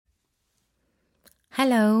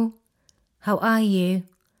Hello, how are you?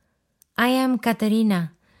 I am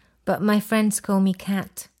Katerina, but my friends call me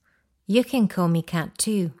Kat. You can call me Kat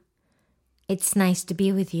too. It's nice to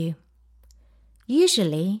be with you.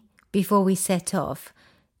 Usually, before we set off,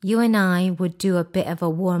 you and I would do a bit of a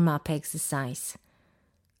warm-up exercise.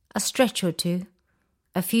 A stretch or two,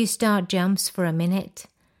 a few start jumps for a minute,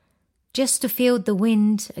 just to feel the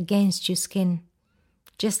wind against your skin.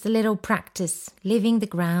 Just a little practice, leaving the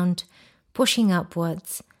ground, pushing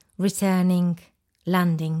upwards, returning,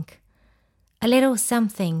 landing. A little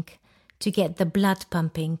something to get the blood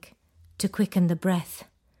pumping, to quicken the breath,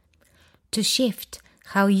 to shift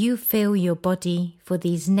how you feel your body for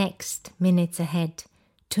these next minutes ahead,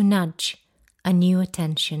 to nudge a new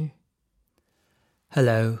attention.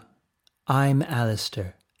 Hello, I'm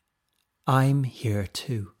Alistair. I'm here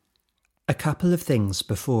too. A couple of things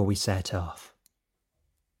before we set off.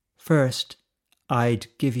 First, I'd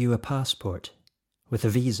give you a passport with a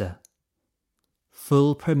visa.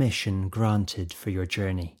 Full permission granted for your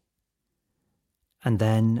journey. And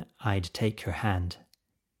then I'd take your hand.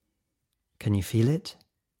 Can you feel it?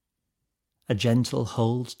 A gentle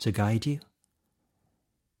hold to guide you?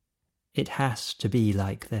 It has to be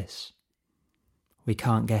like this. We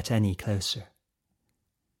can't get any closer.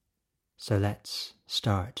 So let's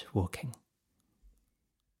start walking.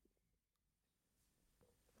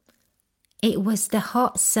 It was the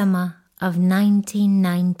hot summer of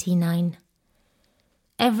 1999.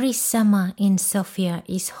 Every summer in Sofia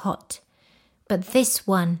is hot, but this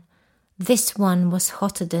one was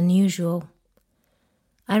hotter than usual.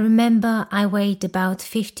 I remember I weighed about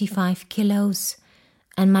 55 kilos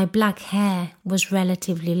and my black hair was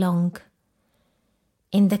relatively long.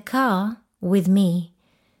 In the car with me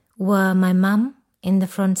were my mum in the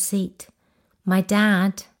front seat, my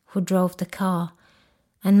dad who drove the car,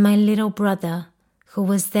 and my little brother, who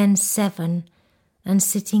was then 7 and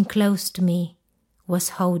sitting close to me, was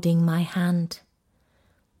holding my hand.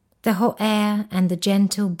 The hot air and the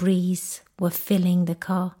gentle breeze were filling the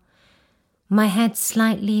car, my head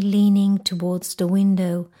slightly leaning towards the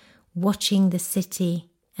window, watching the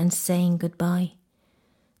city and saying goodbye.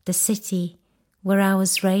 The city where I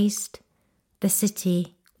was raised, the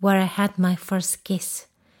city where I had my first kiss,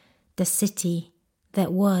 the city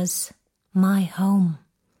that was my home.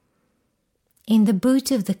 In the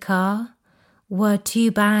boot of the car were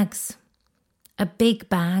 2 bags, a big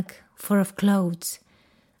bag full of clothes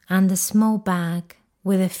and a small bag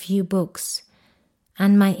with a few books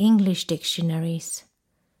and my English dictionaries.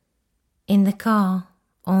 In the car,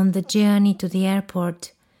 on the journey to the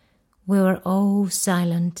airport, we were all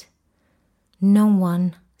silent. No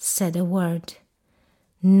one said a word.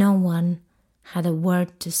 No one had a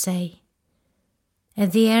word to say.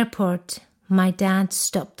 At the airport, my dad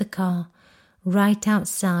stopped the car right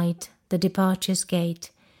outside the departures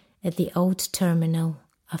gate at the old terminal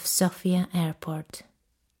of Sofia Airport.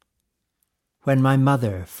 When my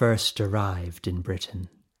mother first arrived in Britain,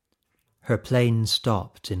 her plane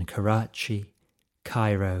stopped in Karachi,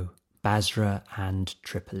 Cairo, Basra and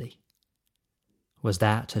Tripoli. Was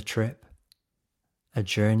that a trip? A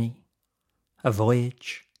journey? A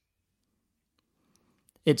voyage?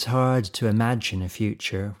 It's hard to imagine a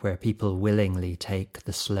future where people willingly take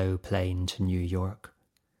the slow plane to New York,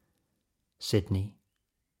 Sydney,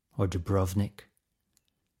 or Dubrovnik.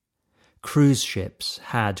 Cruise ships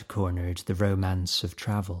had cornered the romance of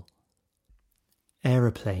travel.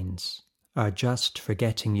 Aeroplanes are just for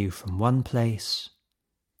getting you from one place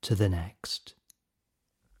to the next.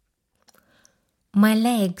 My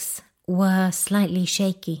legs were slightly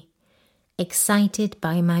shaky, excited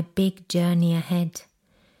by my big journey ahead.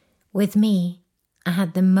 With me, I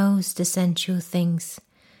had the most essential things,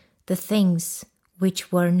 the things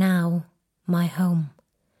which were now my home.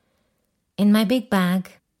 In my big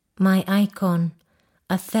bag, my icon,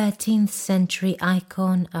 a 13th century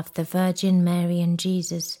icon of the Virgin Mary and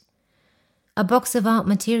Jesus. A box of art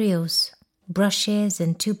materials, brushes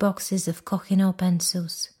and 2 boxes of Koh-i-Noor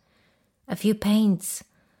pencils. A few paints,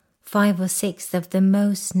 5 or 6 of the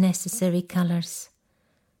most necessary colours.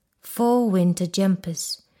 4 winter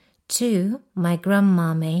jumpers, 2 my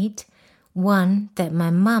grandma made, 1 that my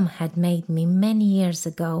mum had made me many years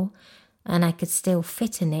ago and I could still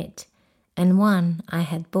fit in it, and 1 I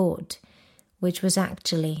had bought, which was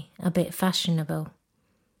actually a bit fashionable.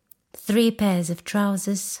 3 pairs of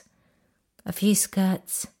trousers, a few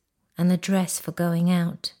skirts, and a dress for going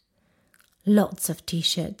out. Lots of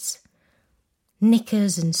t-shirts.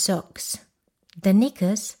 Knickers and socks. The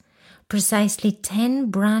knickers, precisely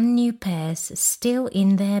 10 brand new pairs still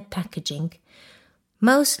in their packaging,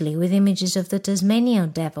 mostly with images of the Tasmanian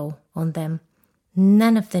devil on them,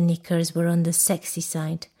 None of the knickers were on the sexy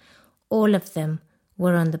side. All of them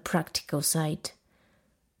were on the practical side.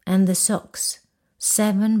 And the socks,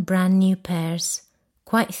 7 brand new pairs,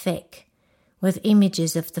 quite thick, with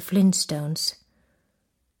images of the Flintstones,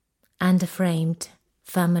 and a framed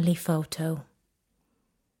family photo.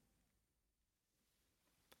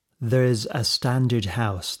 There's a standard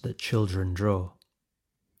house that children draw.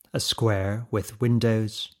 A square with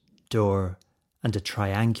windows, door, and a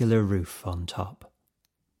triangular roof on top.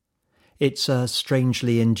 It's a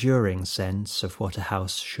strangely enduring sense of what a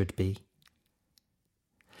house should be.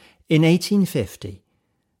 In 1850,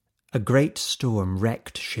 a great storm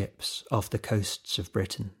wrecked ships off the coasts of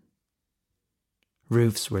Britain.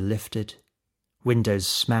 Roofs were lifted, windows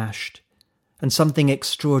smashed, and something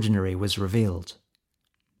extraordinary was revealed.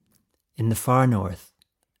 In the far north,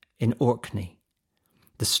 in Orkney,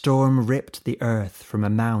 the storm ripped the earth from a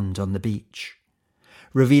mound on the beach,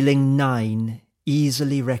 revealing 9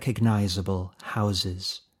 easily recognisable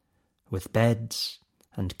houses, with beds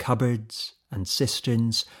and cupboards and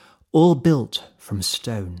cisterns, all built from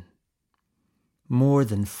stone, more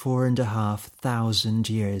than 4,500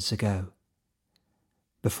 years ago,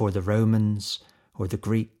 before the Romans or the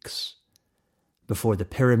Greeks, before the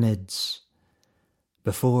pyramids,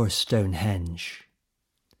 before Stonehenge.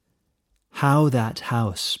 How that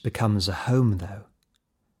house becomes a home, though.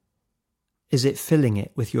 Is it filling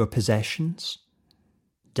it with your possessions?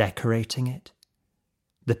 Decorating it?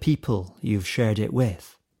 The people you've shared it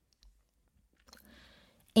with?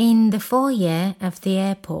 In the foyer of the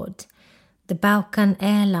airport, the Balkan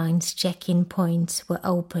Airlines check-in points were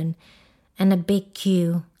open and a big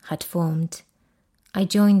queue had formed. I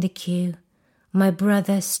joined the queue, my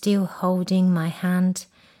brother still holding my hand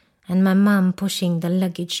and my mum pushing the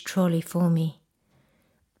luggage trolley for me.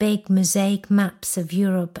 Big mosaic maps of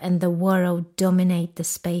Europe and the world dominate the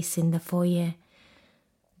space in the foyer.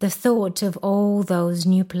 The thought of all those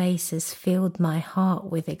new places filled my heart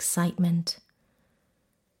with excitement.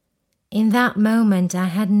 In that moment I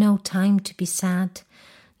had no time to be sad,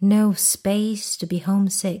 no space to be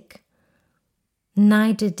homesick.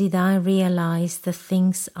 Neither did I realize the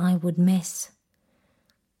things I would miss.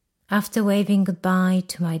 After waving goodbye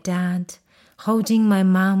to my dad, holding my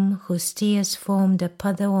mum whose tears formed a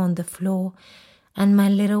puddle on the floor, and my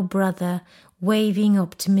little brother waving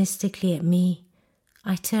optimistically at me,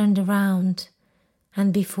 I turned around,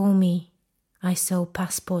 and before me I saw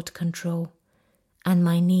passport control, and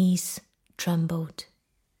my knees trembled.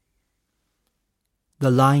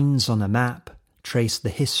 The lines on a map trace the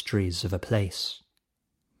histories of a place.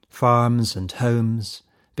 Farms and homes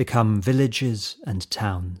become villages and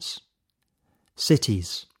towns.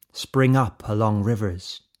 Cities spring up along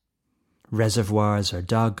rivers. Reservoirs are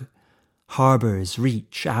dug, harbours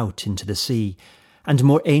reach out into the sea, and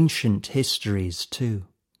more ancient histories too.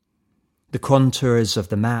 The contours of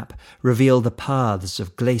the map reveal the paths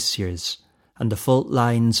of glaciers and the fault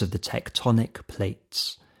lines of the tectonic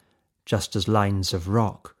plates, just as lines of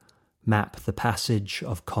rock map the passage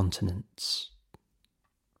of continents.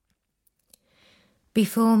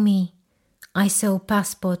 Before me, I saw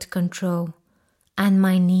passport control, and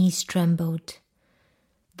my knees trembled.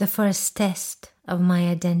 The first test of my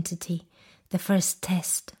identity, the first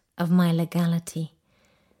test of my legality.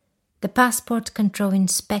 The passport control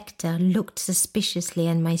inspector looked suspiciously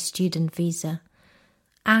at my student visa,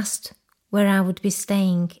 asked where I would be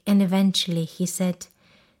staying, and eventually he said,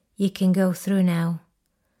 "You can go through now."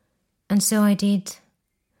 And so I did.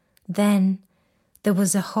 Then there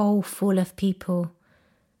was a hall full of people,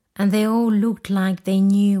 and they all looked like they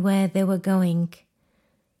knew where they were going.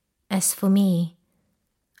 As for me,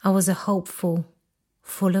 I was a hopeful,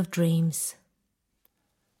 full of dreams.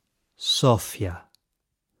 Sofia.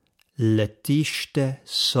 Letiște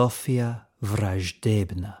Sofia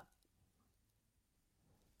Vражdebna.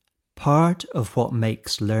 Part of what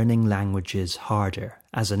makes learning languages harder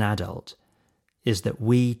as an adult is that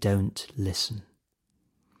we don't listen.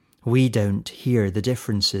 We don't hear the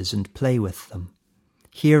differences and play with them,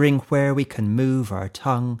 hearing where we can move our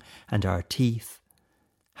tongue and our teeth,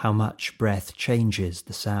 how much breath changes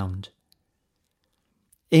the sound.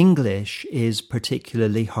 English is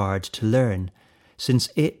particularly hard to learn, since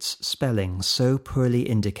its spelling so poorly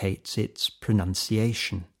indicates its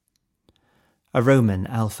pronunciation. A Roman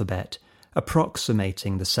alphabet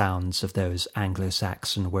approximating the sounds of those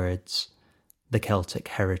Anglo-Saxon words, the Celtic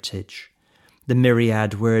heritage, the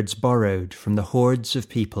myriad words borrowed from the hordes of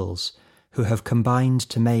peoples who have combined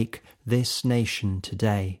to make this nation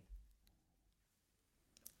today.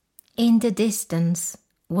 In the distance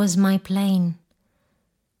was my plane,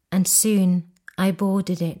 and soon I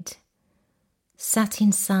boarded it. sat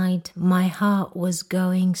inside, my heart was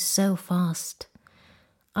going so fast.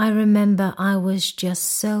 I remember I was just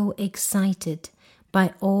so excited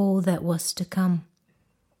by all that was to come.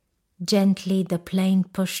 Gently the plane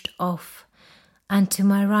pushed off, and to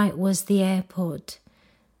my right was the airport,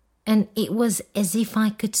 and it was as if I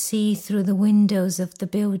could see through the windows of the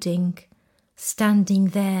building, standing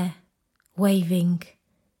there, waving,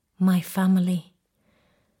 my family.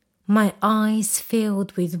 My eyes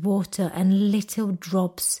filled with water and little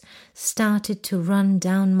drops started to run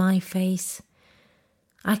down my face.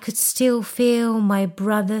 I could still feel my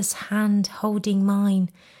brother's hand holding mine,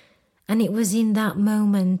 and it was in that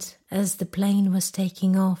moment, as the plane was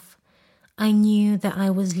taking off, I knew that I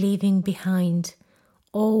was leaving behind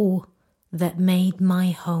all that made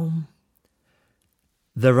my home.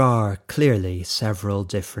 There are clearly several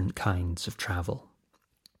different kinds of travel.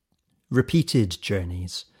 Repeated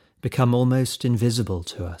journeys become almost invisible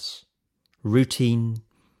to us, routine,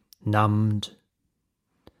 numbed.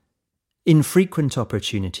 Infrequent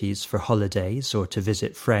opportunities for holidays or to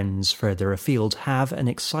visit friends further afield have an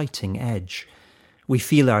exciting edge. We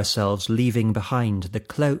feel ourselves leaving behind the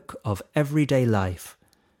cloak of everyday life,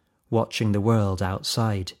 watching the world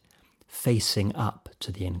outside, facing up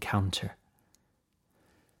to the encounter.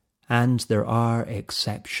 And there are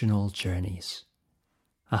exceptional journeys.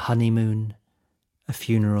 A honeymoon, a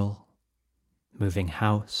funeral, moving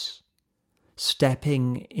house,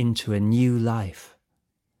 stepping into a new life.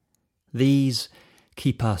 These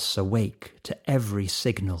keep us awake to every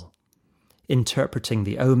signal, interpreting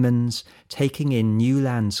the omens, taking in new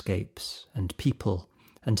landscapes and people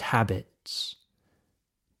and habits,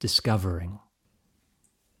 discovering.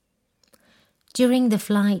 During the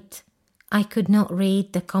flight, I could not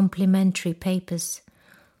read the complimentary papers.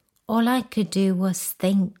 All I could do was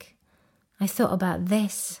think. I thought about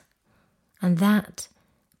this and that,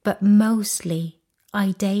 but mostly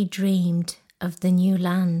I daydreamed of the new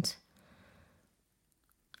land.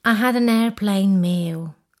 I had an airplane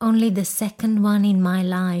meal, only the second one in my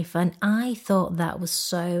life, and I thought that was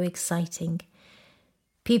so exciting.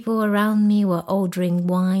 People around me were ordering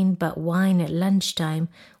wine, but wine at lunchtime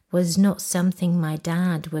was not something my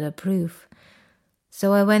dad would approve.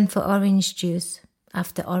 So I went for orange juice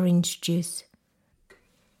after orange juice.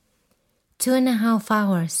 2.5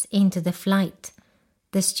 hours into the flight,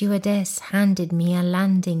 the stewardess handed me a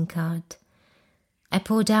landing card. I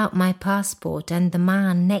pulled out my passport and the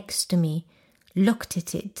man next to me looked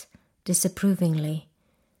at it disapprovingly.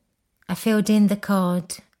 I filled in the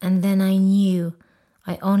card and then I knew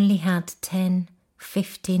I only had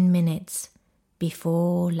 10-15 minutes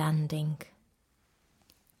before landing.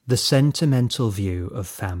 The sentimental view of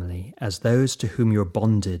family as those to whom you're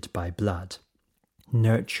bonded by blood,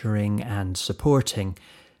 nurturing and supporting,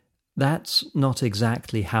 that's not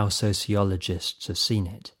exactly how sociologists have seen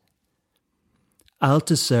it.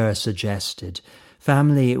 Althusser suggested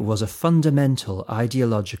family was a fundamental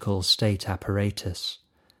ideological state apparatus,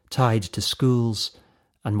 tied to schools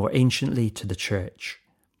and more anciently to the church,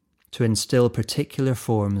 to instill particular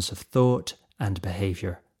forms of thought and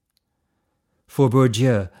behaviour. For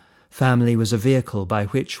Bourdieu, family was a vehicle by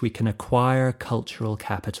which we can acquire cultural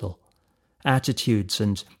capital, attitudes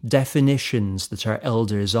and definitions that our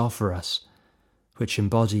elders offer us, which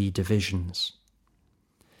embody divisions.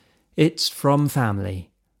 It's from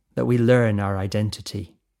family that we learn our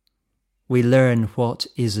identity. We learn what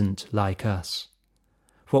isn't like us,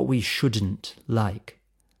 what we shouldn't like,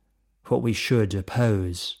 what we should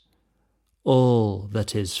oppose, all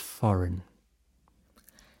that is foreign.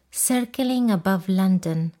 Circling above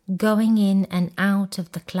London, going in and out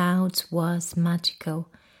of the clouds was magical,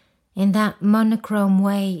 in that monochrome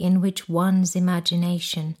way in which one's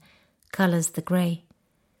imagination colours the grey.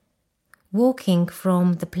 Walking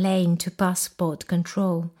from the plane to passport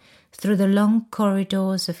control through the long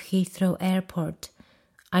corridors of Heathrow Airport,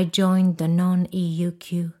 I joined the non-EU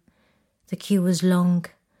queue. The queue was long.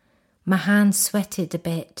 My hands sweated a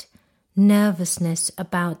bit. Nervousness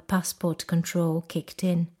about passport control kicked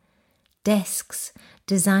in. Desks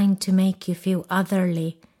designed to make you feel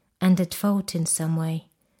otherly and at fault in some way.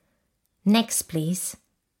 "Next, please,"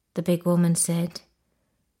 the big woman said.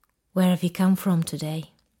 "Where have you come from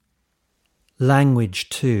today?" Language,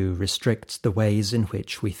 too, restricts the ways in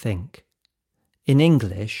which we think. In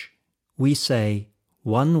English, we say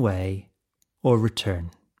one way or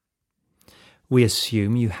return. We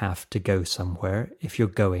assume you have to go somewhere if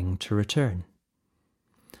you're going to return.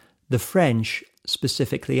 The French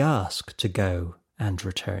specifically ask to go and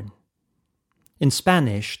return. In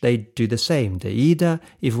Spanish, they do the same, de ida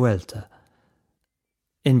y vuelta.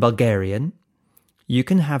 In Bulgarian, you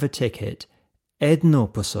can have a ticket jedno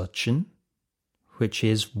posočen, which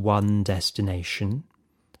is one destination,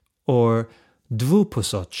 or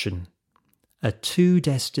dwupusochen, a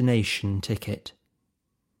two-destination ticket.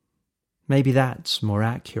 Maybe that's more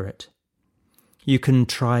accurate. You can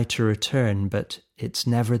try to return, but it's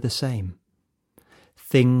never the same.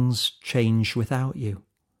 Things change without you.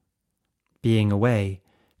 Being away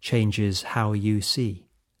changes how you see.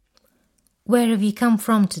 Where have you come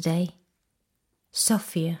from today?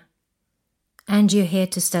 Sofia. And you're here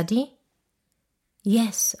to study?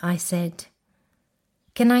 Yes, I said.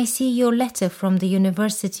 Can I see your letter from the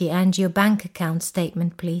university and your bank account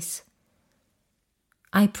statement, please?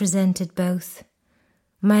 I presented both.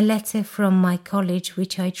 My letter from my college,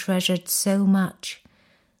 which I treasured so much,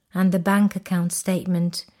 and the bank account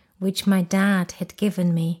statement which my dad had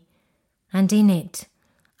given me, and in it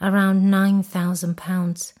around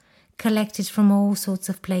 £9,000, collected from all sorts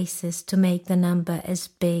of places to make the number as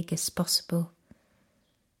big as possible.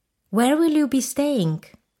 Where will you be staying?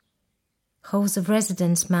 Halls of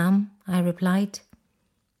residence, ma'am, I replied.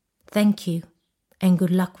 Thank you, and good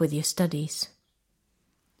luck with your studies.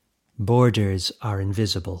 Borders are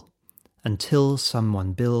invisible until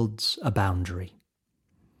someone builds a boundary.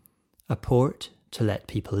 A port to let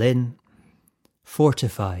people in,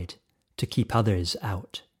 fortified to keep others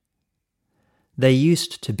out. They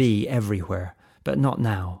used to be everywhere, but not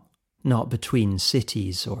now, not between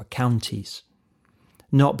cities or counties,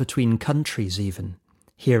 not between countries even,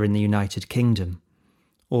 here in the United Kingdom,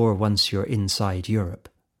 or once you're inside Europe.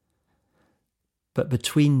 But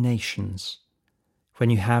between nations, when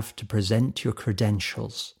you have to present your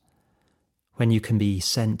credentials, when you can be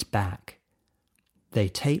sent back, they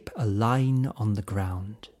tape a line on the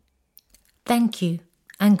ground. Thank you,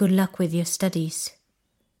 and good luck with your studies.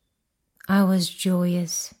 I was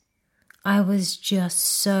joyous. I was just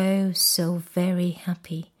so very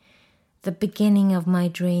happy. The beginning of my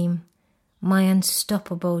dream, my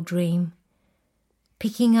unstoppable dream.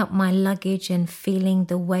 Picking up my luggage and feeling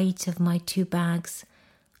the weight of my 2 bags,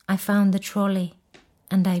 I found the trolley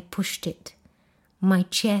and I pushed it. My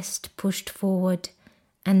chest pushed forward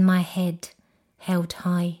and my head held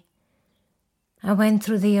high. I went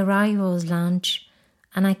through the arrivals lounge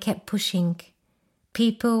and I kept pushing.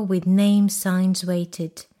 People with name signs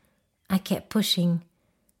waited. I kept pushing,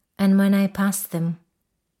 and when I passed them,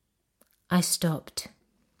 I stopped.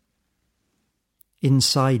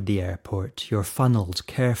 Inside the airport, you're funneled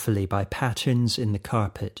carefully by patterns in the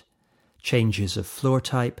carpet, changes of floor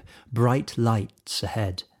type, bright lights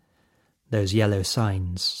ahead. Those yellow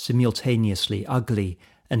signs, simultaneously ugly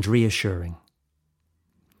and reassuring.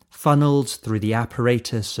 Funneled through the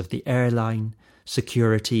apparatus of the airline,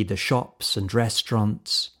 security, the shops and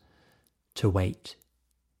restaurants, to wait.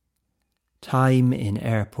 Time in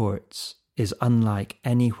airports is unlike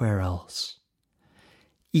anywhere else.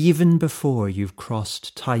 Even before you've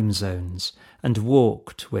crossed time zones and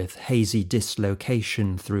walked with hazy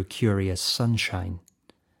dislocation through curious sunshine,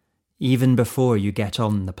 even before you get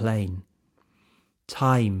on the plane,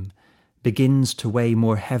 time begins to weigh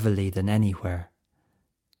more heavily than anywhere.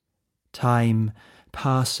 Time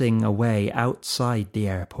passing away outside the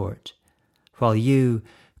airport, while you,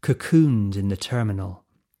 cocooned in the terminal,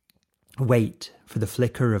 wait for the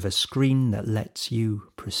flicker of a screen that lets you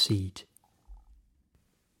proceed.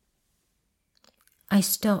 I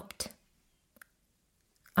stopped.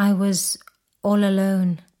 I was all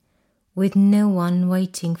alone, with no one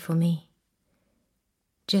waiting for me.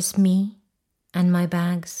 Just me and my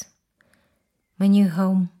bags, my new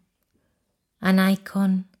home, an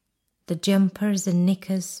icon, the jumpers and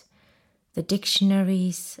knickers, the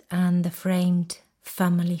dictionaries and the framed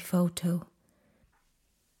family photo.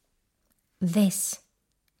 This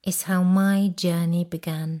is how my journey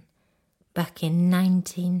began back in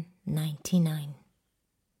 1999.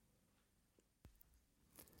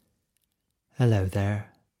 Hello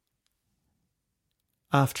there.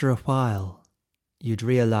 After a while, you'd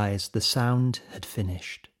realise the sound had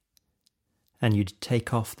finished, and you'd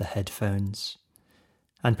take off the headphones,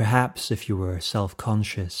 and perhaps if you were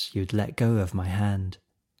self-conscious, you'd let go of my hand,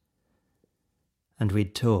 and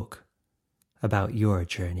we'd talk about your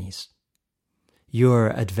journeys, your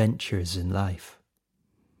adventures in life.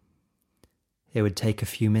 It would take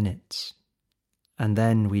a few minutes, and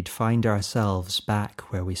then we'd find ourselves back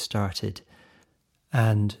where we started,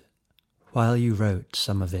 and while you wrote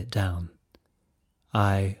some of it down,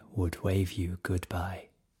 I would wave you goodbye.